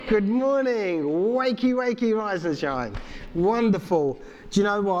Good morning. Wakey, wakey, rise and shine. Wonderful. Do you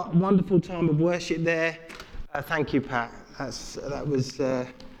know what? Wonderful time of worship there. Thank you, Pat. That was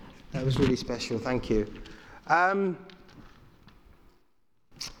really special. Thank you.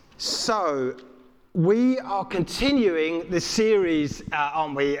 So we are continuing the series,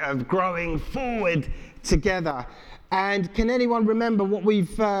 aren't we, of growing forward together. And can anyone remember what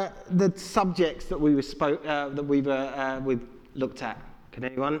the subjects that we've looked at? Can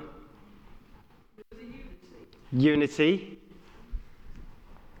anyone? Unity.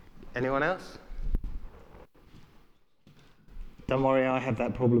 Anyone else? Don't worry, I have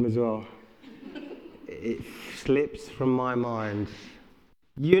that problem as well. It slips from my mind.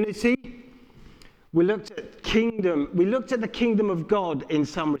 Unity. We looked at kingdom. We looked at the kingdom of God in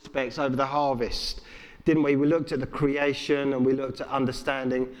some respects over the harvest, didn't we? We looked at the creation and we looked at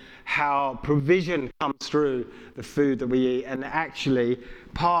understanding how provision comes through the food that we eat. And actually,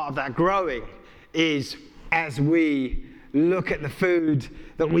 part of that growing is as we look at the food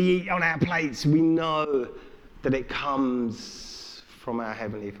that we eat on our plates, we know that it comes from our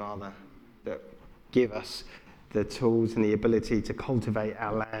Heavenly Father that give us the tools and the ability to cultivate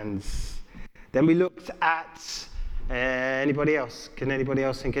our lands. Then we looked at anybody else? Can anybody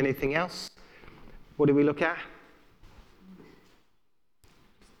else think anything else? What did we look at?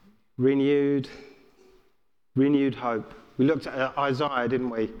 Renewed hope. We looked at Isaiah, didn't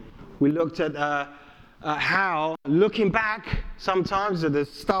we? We looked at how looking back sometimes at the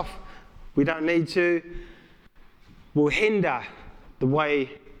stuff we don't need to will hinder the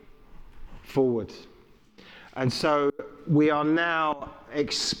way forward. And so we are now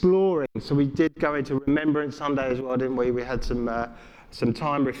exploring. So we did go into Remembrance Sunday as well, didn't we? We had some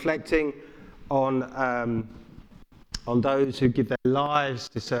time reflecting on those who give their lives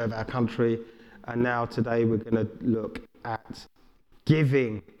to serve our country. And now today we're going to look at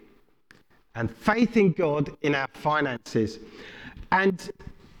giving and faith in God in our finances. And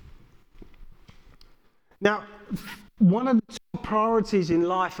now, one of the top priorities in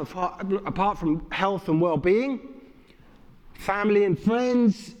life, apart from health and well-being, family and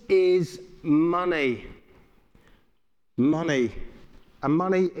friends, is money. Money. And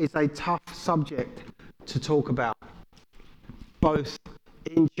money is a tough subject to talk about, both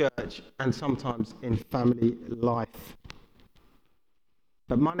in church and sometimes in family life.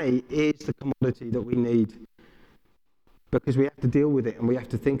 But money is the commodity that we need because we have to deal with it and we have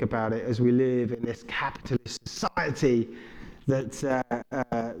to think about it as we live in this capitalist society that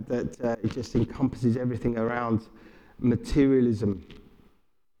just encompasses everything around materialism.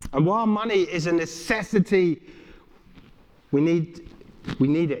 And while money is a necessity, we need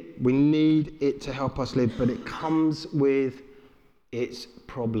it. We need it to help us live, but it comes with its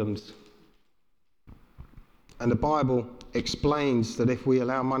problems. And the Bible explains that if we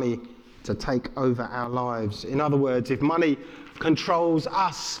allow money to take over our lives, in other words, if money controls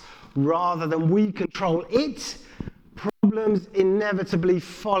us rather than we control it, problems inevitably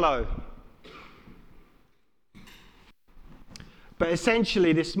follow. But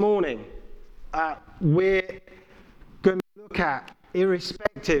essentially this morning, we're going to look at,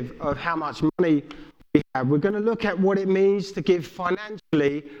 irrespective of how much money we have, we're going to look at what it means to give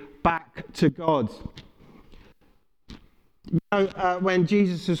financially back to God. You know, when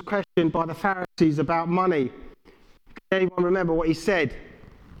Jesus was questioned by the Pharisees about money, can anyone remember what he said?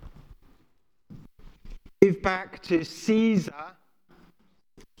 Give back to Caesar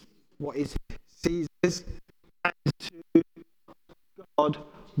what is Caesar's, and to God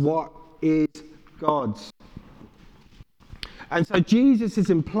what is God's. And so Jesus is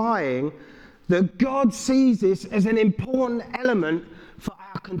implying that God sees this as an important element for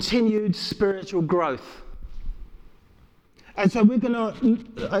our continued spiritual growth. And so we're going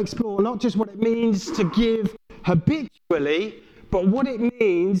to explore not just what it means to give habitually, but what it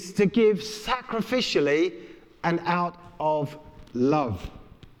means to give sacrificially and out of love.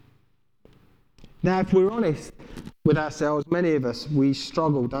 Now, if we're honest with ourselves, many of us, we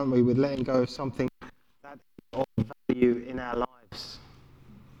struggle, don't we, with letting go of something that is of value in our lives.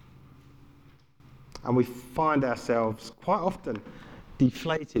 And we find ourselves quite often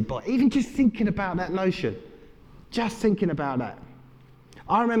deflated by even just thinking about that notion. Just thinking about that.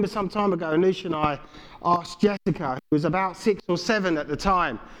 I remember some time ago, Anusha and I asked Jessica, who was about 6 or 7 at the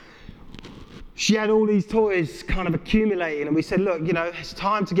time. She had all these toys kind of accumulating, and we said, look, you know, it's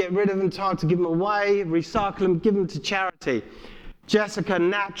time to get rid of them, time to give them away, recycle them, give them to charity. Jessica,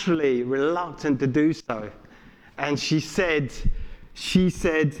 naturally reluctant to do so. And she said,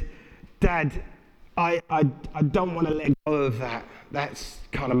 Dad, I don't want to let go of that. That's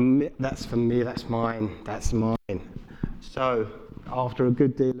for me, that's mine. So after a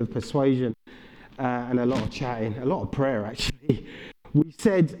good deal of persuasion and a lot of chatting, a lot of prayer actually, we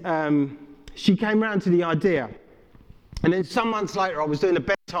said she came round to the idea. And then some months later I was doing a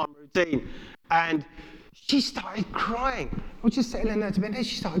bedtime routine and she started crying. I was just sitting there to bed and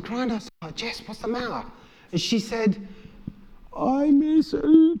she started crying. I was like, Jess, what's the matter? And she said, I miss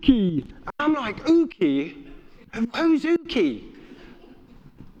Uki. And I'm like, Uki? Who's Uki?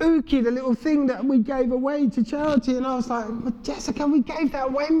 Uki, the little thing that we gave away to charity. And I was like, but Jessica, we gave that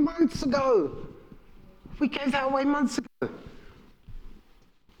away months ago. We gave that away months ago.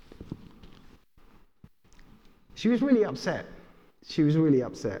 She was really upset. She was really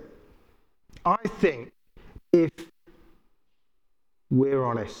upset. I think if we're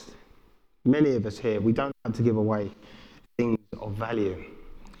honest, many of us here, we don't like to give away things of value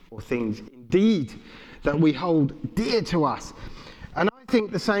or things indeed that we hold dear to us. And I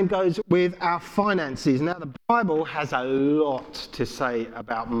think the same goes with our finances. Now, the Bible has a lot to say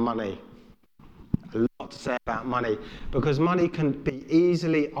about money. A lot to say about money, because money can be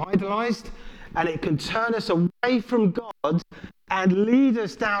easily idolized and it can turn us away from God and lead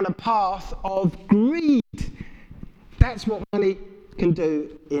us down a path of greed. That's what money can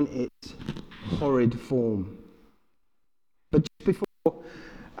do in its horrid form. But just before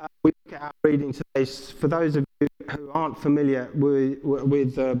we look at our reading today, for those of you who aren't familiar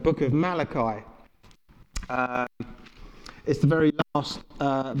with the book of Malachi, it's the very last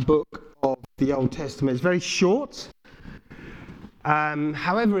book of the Old Testament. It's very short.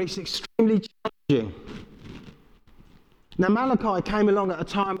 However, it's extremely challenging. Now, Malachi came along at a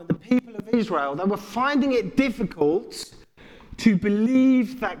time when the people of Israel, they were finding it difficult to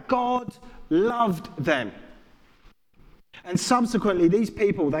believe that God loved them. And subsequently, these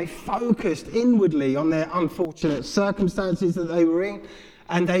people, they focused inwardly on their unfortunate circumstances that they were in,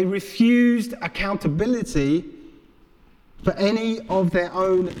 and they refused accountability for any of their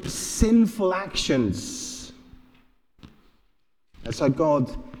own sinful actions. And so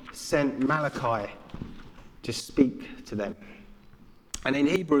God sent Malachi to speak to them. And in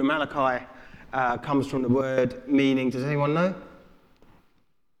Hebrew, Malachi comes from the word meaning, does anyone know?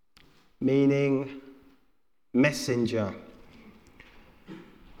 Meaning messenger.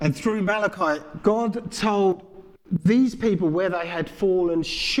 And through Malachi, God told these people where they had fallen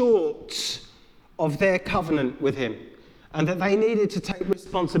short of their covenant with him, and that they needed to take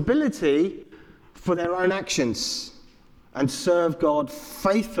responsibility for their own actions and serve God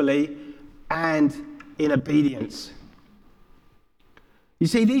faithfully and in obedience. You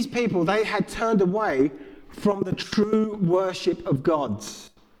see, these people, they had turned away from the true worship of God.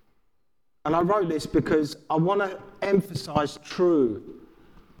 And I wrote this because I want to emphasize true.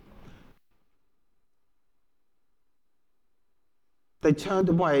 They turned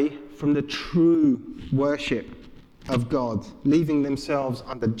away from the true worship of God, leaving themselves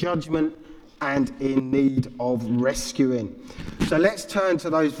under judgment and in need of rescuing. So let's turn to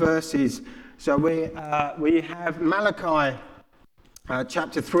those verses. So we have Malachi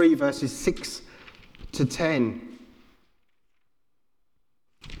chapter 3, verses 6 to 10.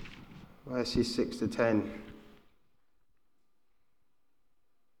 Verses 6 to 10. Do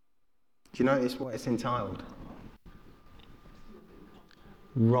you notice what it's entitled?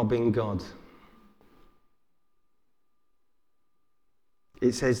 Robbing God.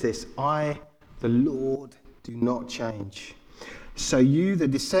 It says this, I, the Lord, do not change. So you, the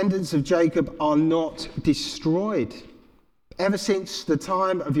descendants of Jacob, are not destroyed. Ever since the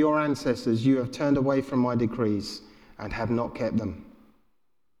time of your ancestors, you have turned away from my decrees and have not kept them.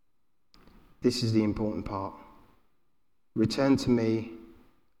 This is the important part. Return to me,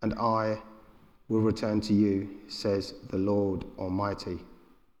 and I will return to you, says the Lord Almighty.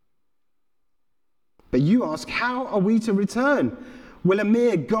 But you ask, how are we to return? Will a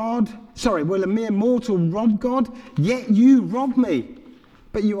mere mortal rob God? Yet you rob me.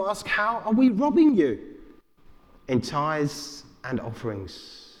 But you ask, how are we robbing you? In tithes and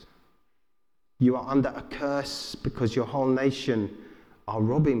offerings. You are under a curse because your whole nation are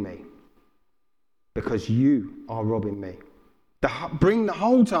robbing me. Because you are robbing me. Bring the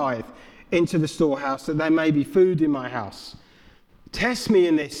whole tithe into the storehouse, that there may be food in my house. Test me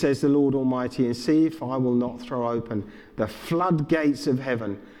in this, says the Lord Almighty, and see if I will not throw open the floodgates of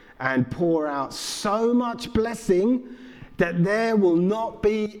heaven and pour out so much blessing that there will not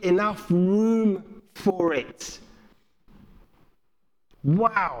be enough room for it.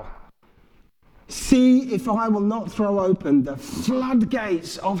 Wow. See if I will not throw open the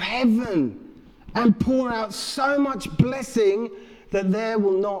floodgates of heaven and pour out so much blessing that there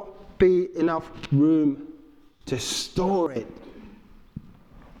will not be enough room to store it.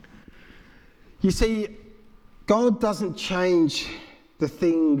 You see, God doesn't change the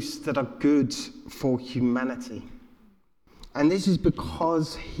things that are good for humanity. And this is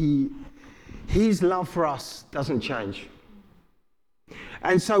because his love for us doesn't change.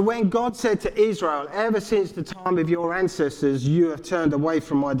 And so when God said to Israel, ever since the time of your ancestors, you have turned away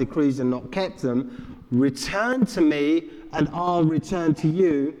from my decrees and not kept them, return to me and I'll return to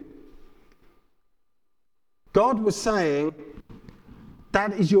you. God was saying,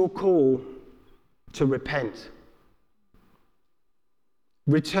 that is your call to repent.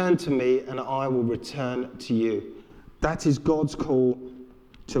 Return to me and I will return to you. That is God's call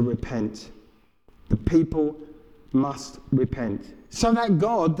to repent. The people must repent. So that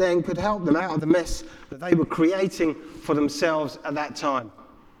God then could help them out of the mess that they were creating for themselves at that time.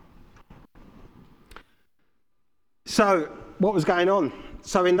 So, what was going on?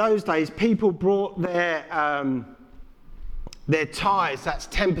 So in those days, people brought their tithes, that's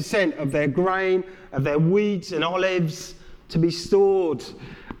 10% of their grain, of their wheat and olives, to be stored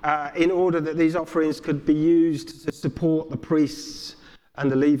in order that these offerings could be used to support the priests and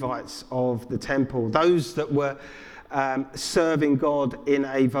the Levites of the temple, those that were serving God in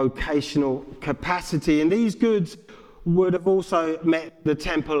a vocational capacity. And these goods would have also met the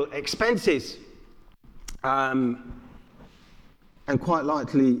temple expenses, and quite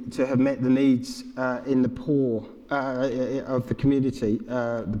likely to have met the needs in the poor of the community,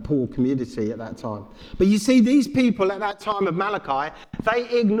 the poor community at that time. But you see, these people at that time of Malachi, they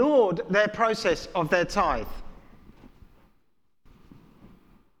ignored their process of their tithe.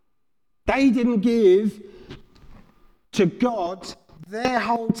 They didn't give to God their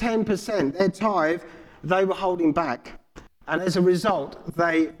whole 10%, their tithe, they were holding back. And as a result,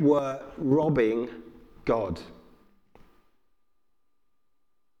 they were robbing God.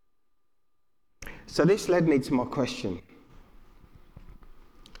 So this led me to my question.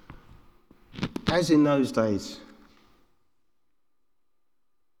 As in those days,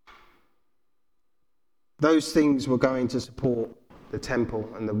 those things were going to support the temple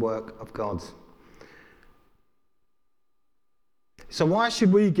and the work of God. So why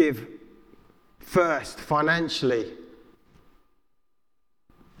should we give first financially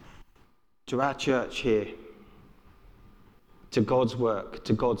to our church here, to God's work,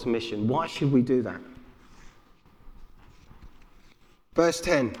 to God's mission? Why should we do that? Verse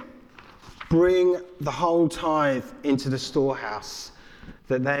 10, bring the whole tithe into the storehouse,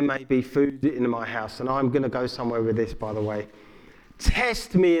 that there may be food in my house. And I'm going to go somewhere with this, by the way.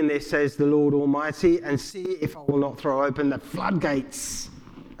 Test me in this, says the Lord Almighty, and see if I will not throw open the floodgates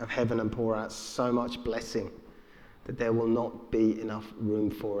of heaven and pour out so much blessing that there will not be enough room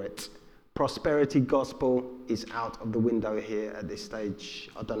for it. Prosperity gospel is out of the window here at this stage.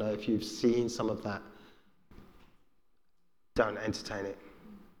 I don't know if you've seen some of that. Don't entertain it.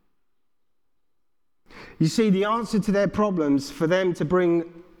 You see, the answer to their problems was for them to bring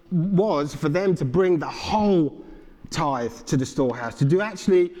the whole tithe to the storehouse, to do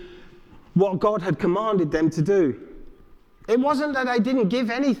actually what God had commanded them to do. It wasn't that they didn't give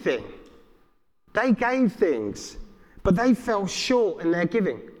anything. They gave things, but they fell short in their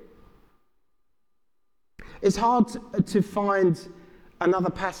giving. It's hard to find another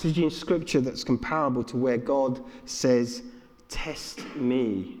passage in Scripture that's comparable to where God says, test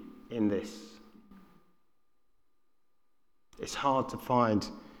me in this. It's hard to find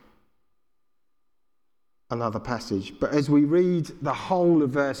another passage. But as we read the whole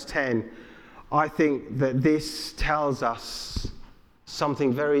of verse 10, I think that this tells us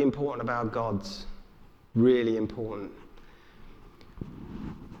something very important about God. Really important.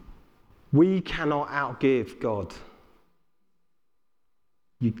 We cannot outgive God.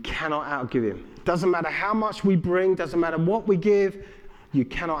 You cannot outgive him. Doesn't matter how much we bring, doesn't matter what we give, you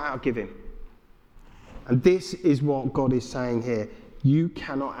cannot outgive him. And this is what God is saying here. You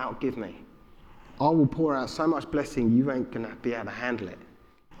cannot outgive me. I will pour out so much blessing, you ain't going to be able to handle it.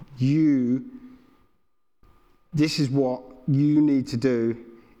 This is what you need to do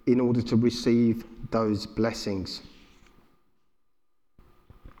in order to receive those blessings.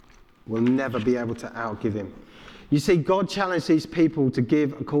 We'll never be able to outgive him. You see, God challenged these people to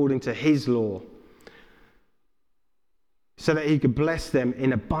give according to his law so that he could bless them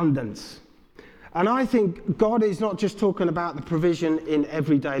in abundance. And I think God is not just talking about the provision in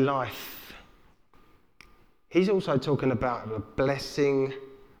everyday life. He's also talking about a blessing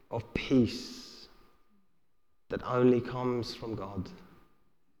of peace that only comes from God.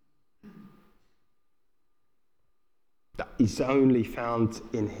 That is only found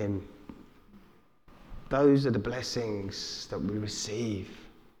in him. Those are the blessings that we receive.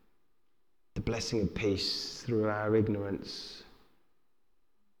 The blessing of peace through our ignorance.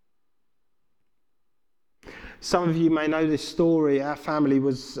 Some of you may know this story. Our family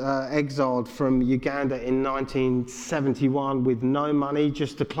was exiled from Uganda in 1971 with no money,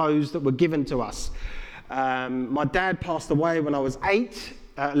 just the clothes that were given to us. My dad passed away when I was 8,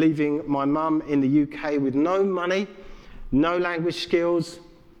 leaving my mum in the UK with no money, no language skills,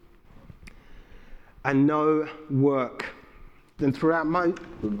 and no work. And throughout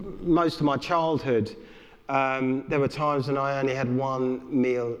most of my childhood, there were times when I only had one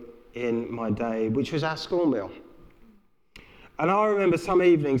meal in my day, which was our school meal. And I remember some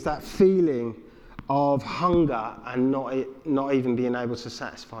evenings that feeling of hunger and not even being able to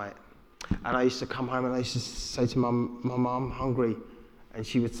satisfy it. And I used to come home and I used to say to Mum, I'm hungry. And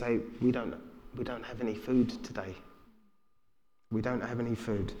she would say, we don't have any food today. We don't have any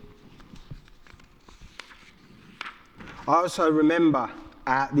food. I also remember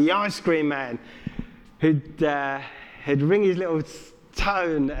the ice cream man who'd ring his little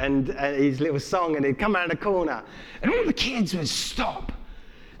tone and his little song, and he'd come around the corner and all the kids would stop.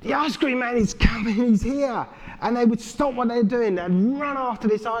 The ice cream man is coming, he's here. And they would stop what they're doing, they'd run after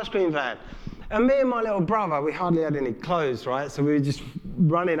this ice cream van. And me and my little brother, we hardly had any clothes, right? So we were just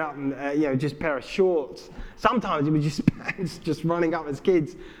running up and, just a pair of shorts. Sometimes we were just pants, just running up as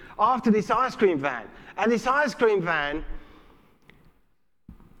kids after this ice cream van. And this ice cream van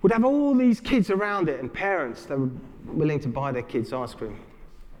would have all these kids around it and parents that were willing to buy their kids ice cream.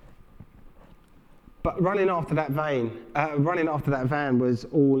 But running after that van was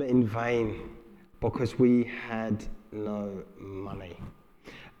all in vain because we had no money.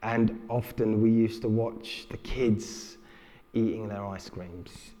 And often we used to watch the kids eating their ice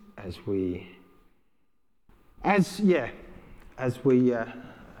creams as we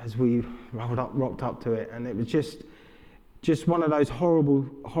rocked up to it, and it was just one of those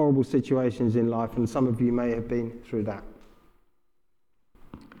horrible situations in life, and some of you may have been through that.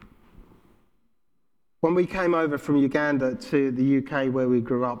 When we came over from Uganda to the UK where we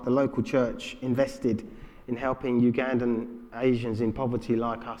grew up, the local church invested in helping Ugandan Asians in poverty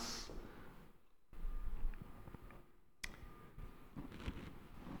like us.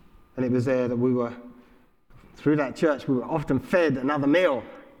 And it was there that through that church, we were often fed another meal,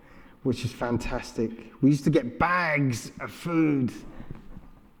 which is fantastic. We used to get bags of food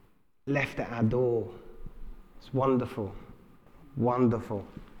left at our door. It's wonderful, wonderful.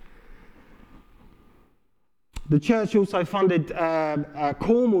 The church also funded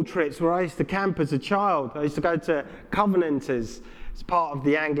Cornwall trips where I used to camp as a child. I used to go to Covenanters as part of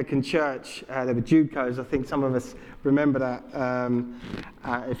the Anglican Church. There were Judcos. I think some of us remember that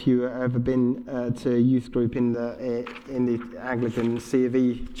if you've ever been to a youth group in the Anglican C of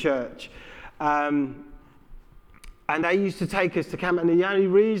E church. And they used to take us to camp. And the only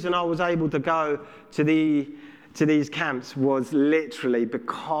reason I was able to go to these camps was literally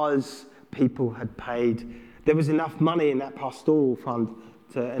because people had paid. There was enough money in that pastoral fund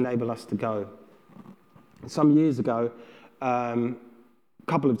to enable us to go. Some years ago, a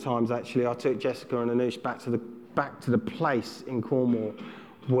couple of times actually, I took Jessica and Anush back to the place in Cornwall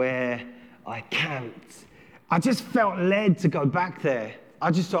where I camped. I just felt led to go back there.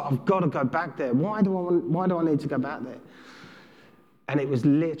 I just thought, I've got to go back there. Why do I need to go back there? And it was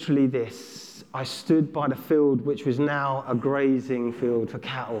literally this. I stood by the field, which was now a grazing field for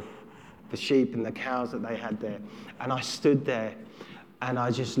cattle, the sheep and the cows that they had there. And I stood there and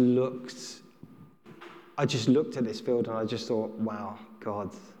I just looked at this field and I just thought, wow, God,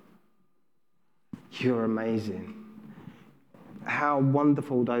 you're amazing. How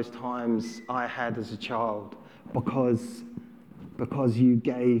wonderful those times I had as a child because you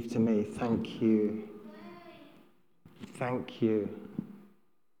gave to me. Thank you. Thank you.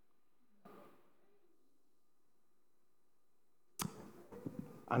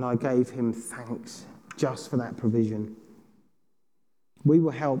 And I gave him thanks just for that provision. We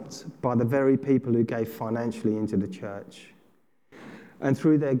were helped by the very people who gave financially into the church. And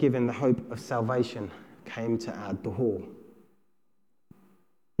through their giving, the hope of salvation came to our door.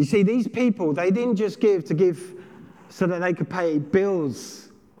 You see, these people, they didn't just give so that they could pay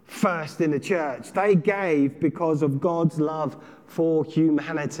bills first in the church. They gave because of God's love for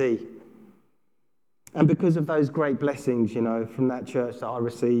humanity. And because of those great blessings, from that church that I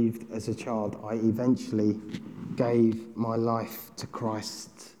received as a child, I eventually gave my life to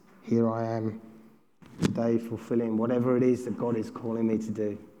Christ. Here I am today fulfilling whatever it is that God is calling me to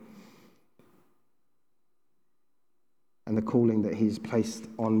do. And the calling that he's placed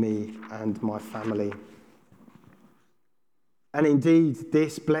on me and my family. And indeed,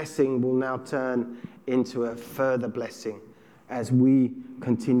 this blessing will now turn into a further blessing as we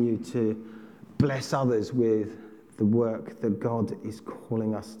continue to bless others with the work that God is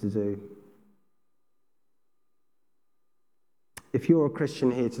calling us to do. If you're a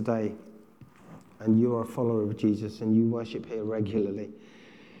Christian here today and you're a follower of Jesus and you worship here regularly,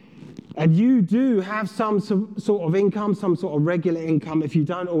 and you do have some sort of income, some sort of regular income, if you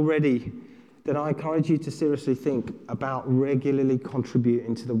don't already, then I encourage you to seriously think about regularly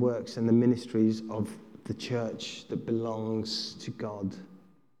contributing to the works and the ministries of the church that belongs to God.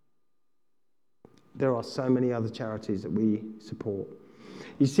 There are so many other charities that we support.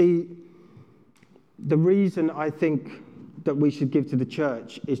 You see, the reason I think that we should give to the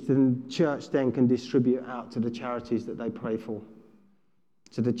church is the church then can distribute out to the charities that they pray for.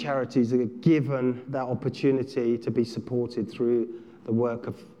 So the charities that are given that opportunity to be supported through the work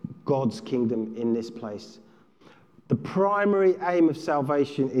of God's kingdom in this place. The primary aim of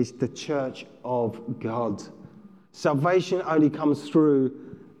salvation is the church of God. Salvation only comes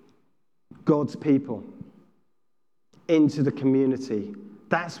through God's people into the community.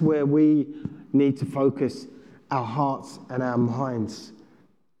 That's where we need to focus our hearts and our minds.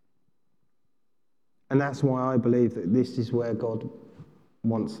 And that's why I believe that this is where God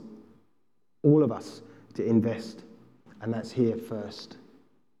wants all of us to invest, and that's here first.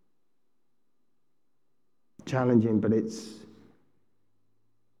 Challenging, but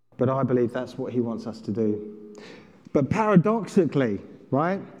I believe that's what he wants us to do. But paradoxically,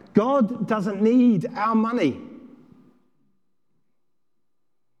 right, God doesn't need our money.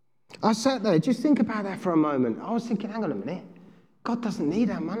 I sat there, just think about that for a moment. I was thinking, hang on a minute, God doesn't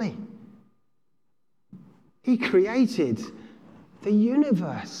need our money. He created the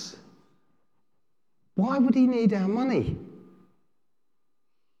universe. Why would he need our money?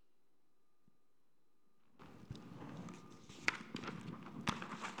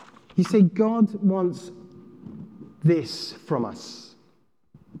 You see, God wants this from us.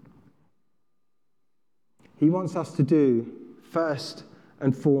 He wants us to do, first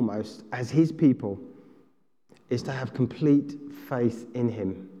and foremost, as his people, is to have complete faith in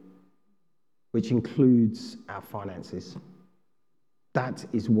him, which includes our finances. That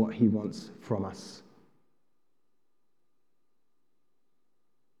is what he wants from us.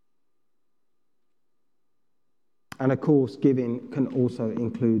 And of course, giving can also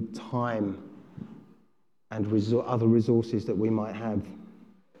include time and other resources that we might have.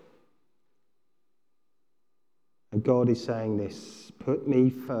 And God is saying this, put me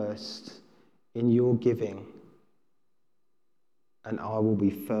first in your giving, and I will be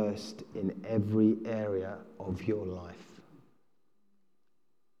first in every area of your life.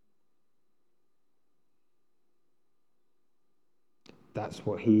 That's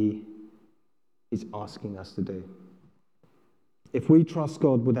what he is asking us to do. If we trust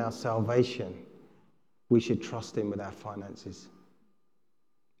God with our salvation, we should trust him with our finances.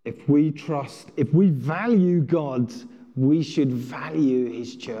 If we value God, we should value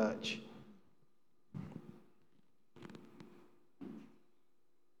his church.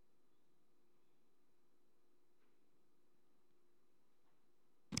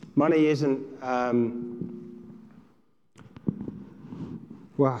 Money isn't,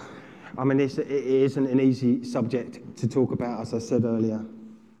 it isn't an easy subject to talk about, as I said earlier.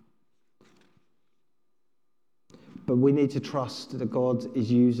 But we need to trust that God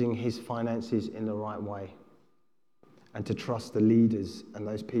is using his finances in the right way, and to trust the leaders and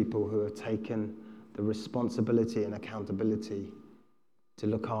those people who have taken the responsibility and accountability to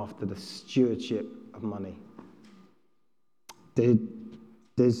look after the stewardship of money.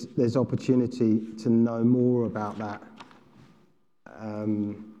 There's opportunity to know more about that.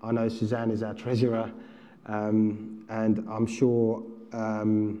 I know Suzanne is our treasurer, and I'm sure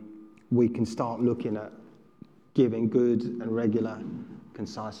we can start looking at giving good and regular,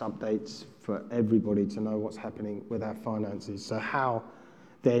 concise updates for everybody to know what's happening with our finances. So how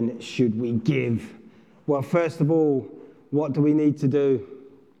then should we give? Well, first of all, what do we need to do?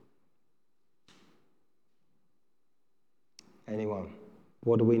 Anyone?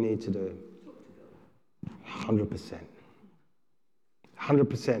 What do we need to do? 100%.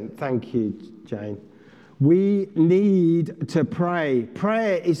 100%. Thank you, Jane. We need to pray.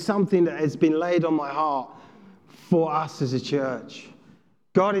 Prayer is something that has been laid on my heart for us as a church.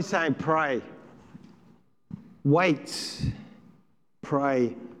 God is saying, pray. Wait.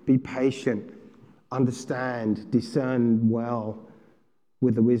 Pray. Be patient. Understand. Discern well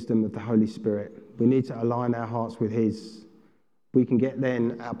with the wisdom of the Holy Spirit. We need to align our hearts with his. We can get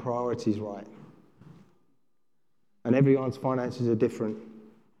then our priorities right. And everyone's finances are different.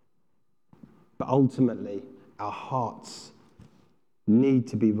 But ultimately, our hearts need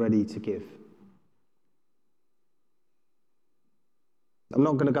to be ready to give. I'm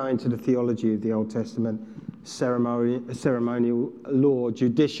not going to go into the theology of the Old Testament, ceremonial law,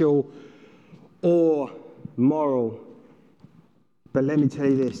 judicial or moral. But let me tell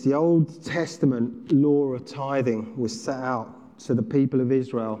you this, the Old Testament law of tithing was set out to the people of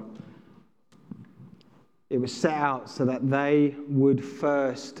Israel. It was set out so that they would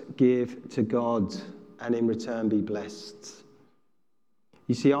first give to God and in return be blessed.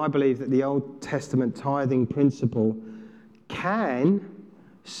 You see, I believe that the Old Testament tithing principle can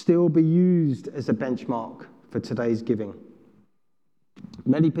still be used as a benchmark for today's giving.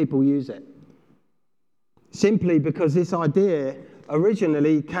 Many people use it simply because this idea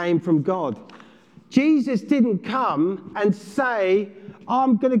originally came from God. Jesus didn't come and say,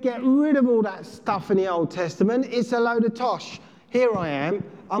 I'm going to get rid of all that stuff in the Old Testament. It's a load of tosh. Here I am.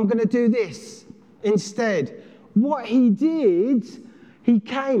 I'm going to do this instead. What he did, he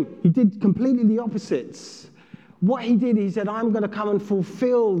did completely the opposites. What he did, he said, I'm going to come and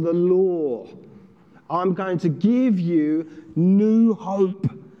fulfill the law. I'm going to give you new hope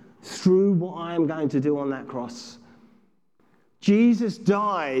through what I am going to do on that cross. Jesus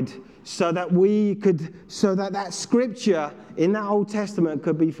died so that that scripture in that Old Testament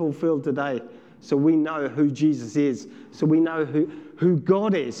could be fulfilled today. So we know who Jesus is. So we know who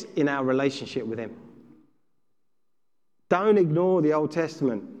God is in our relationship with him. Don't ignore the Old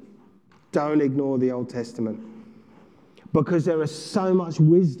Testament. Don't ignore the Old Testament. Because there is so much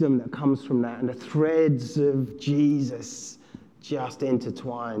wisdom that comes from that, and the threads of Jesus just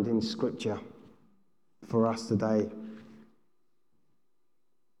intertwined in Scripture for us today.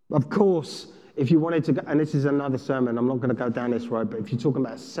 Of course, if you wanted to go, and this is another sermon, I'm not going to go down this road, but if you're talking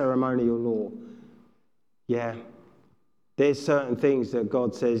about ceremonial law, yeah, there's certain things that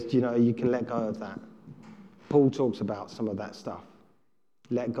God says, you can let go of that. Paul talks about some of that stuff.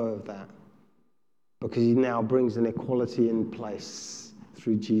 Let go of that. Because he now brings an equality in place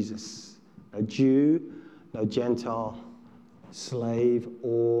through Jesus. No Jew, no Gentile, slave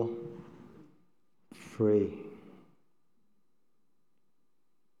or free.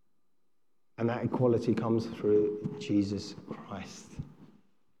 And that equality comes through Jesus Christ.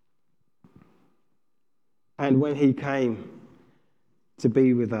 And when he came to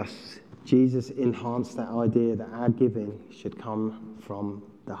be with us, Jesus enhanced that idea that our giving should come from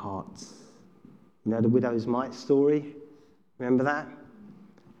the heart. You know the widow's mite story? Remember that?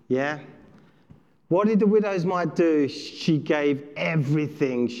 Yeah? What did the widow's mite do? She gave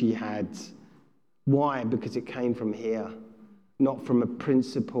everything she had. Why? Because it came from here, not from a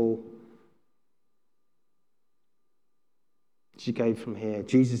principle. She gave from here.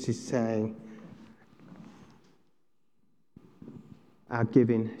 Jesus is saying our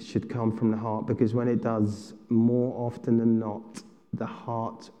giving should come from the heart, because when it does, more often than not, the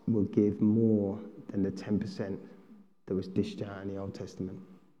heart will give more than the 10% that was dished out in the Old Testament.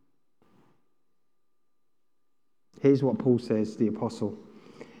 Here's what Paul says, the apostle,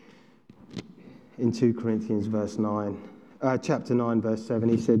 in 2 Corinthians chapter 9, verse 7.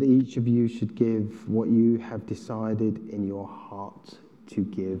 He said, each of you should give what you have decided in your heart to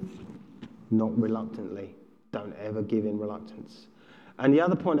give, not reluctantly. Don't ever give in reluctance. And the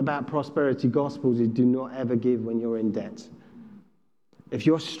other point about prosperity gospels is do not ever give when you're in debt. If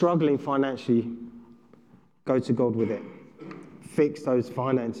you're struggling financially, go to God with it. Fix those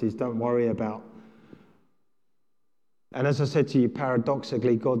finances. Don't worry about. And as I said to you,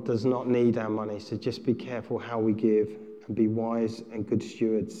 paradoxically, God does not need our money. So just be careful how we give and be wise and good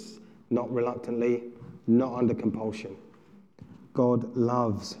stewards, not reluctantly, not under compulsion. God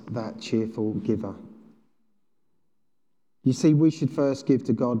loves that cheerful giver. You see, we should first give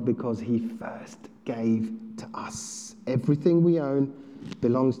to God because he first gave to us. Everything we own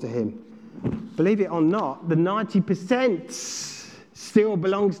belongs to him. Believe it or not, the 90% still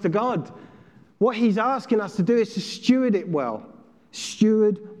belongs to God. What he's asking us to do is to steward it well.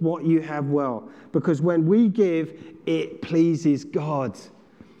 Steward what you have well. Because when we give, it pleases God.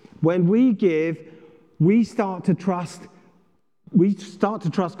 When we give, we start to trust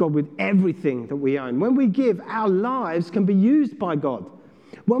God with everything that we own. When we give, our lives can be used by God.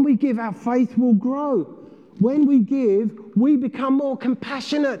 When we give, our faith will grow. When we give, we become more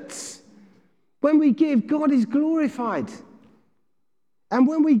compassionate. When we give, God is glorified. And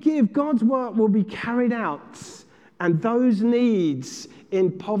when we give, God's work will be carried out. And those needs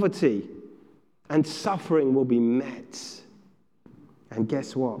in poverty and suffering will be met. And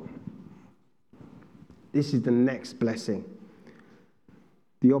guess what? This is the next blessing.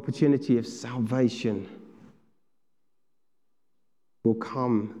 The opportunity of salvation will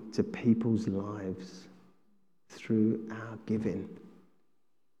come to people's lives through our giving.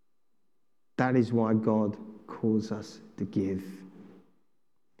 That is why God calls us to give.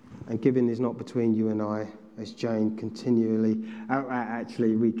 And giving is not between you and I, as Jane we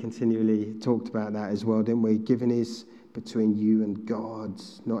continually talked about that as well, didn't we? Giving is between you and God,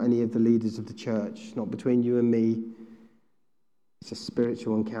 not any of the leaders of the church, not between you and me. It's a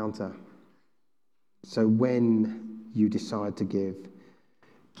spiritual encounter. So when you decide to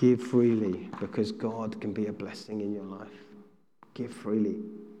give freely, because God can be a blessing in your life. Give freely.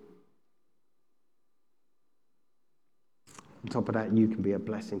 On top of that, you can be a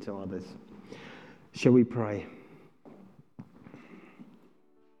blessing to others. Shall we pray?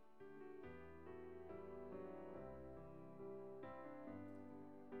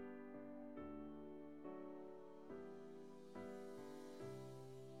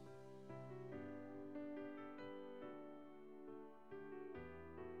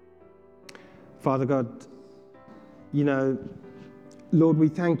 Father God, Lord, we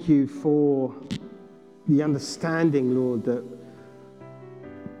thank you for the understanding, Lord, that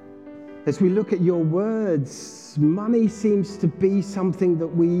as we look at your words, money seems to be something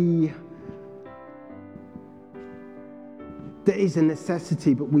that is a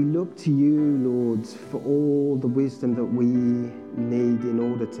necessity, but we look to you, Lord, for all the wisdom that we need in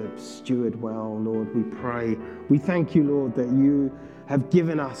order to steward well, Lord. We pray. We thank you, Lord, that you have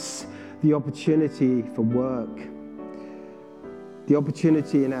given us the opportunity for work, the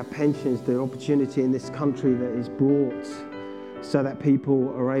opportunity in our pensions, the opportunity in this country that is brought so that people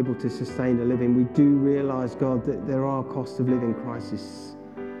are able to sustain a living. We do realize, God, that there are cost of living crises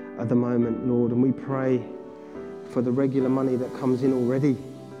at the moment, Lord, and we pray for the regular money that comes in already.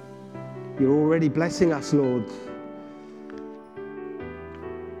 You're already blessing us, Lord.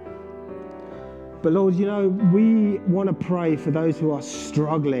 But Lord, we want to pray for those who are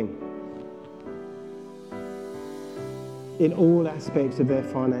struggling in all aspects of their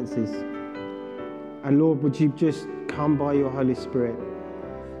finances. And Lord, would you just come by your Holy Spirit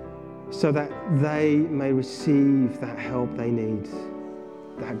so that they may receive that help they need,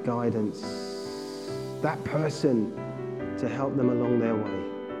 that guidance, that person to help them along their way.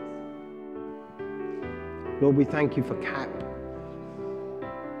 Lord, we thank you for CAP.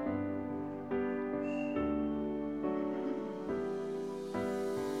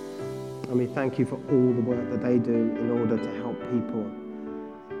 And we thank you for all the work that they do in order to help people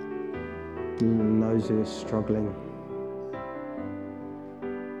and those who are struggling.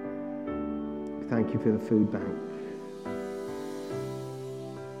 We thank you for the food bank.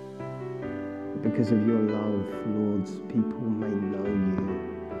 Because of your love, Lord, people may know you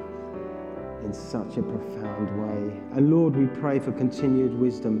in such a profound way. And Lord, we pray for continued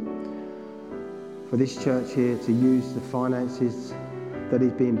wisdom for this church here to use the finances that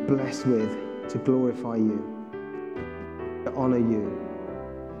is being blessed with to glorify you, to honor you.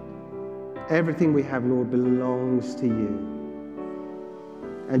 Everything we have, Lord, belongs to you.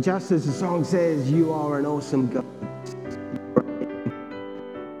 And just as the song says, you are an awesome God.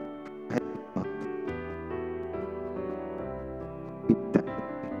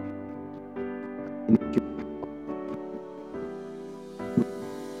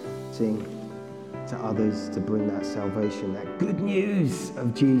 To others to bring that salvation, that good news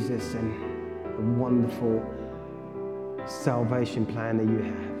of Jesus and the wonderful salvation plan that you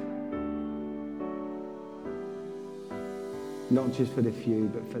have. Not just for the few,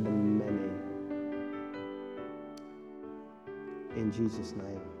 but for the many. In Jesus'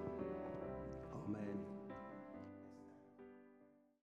 name.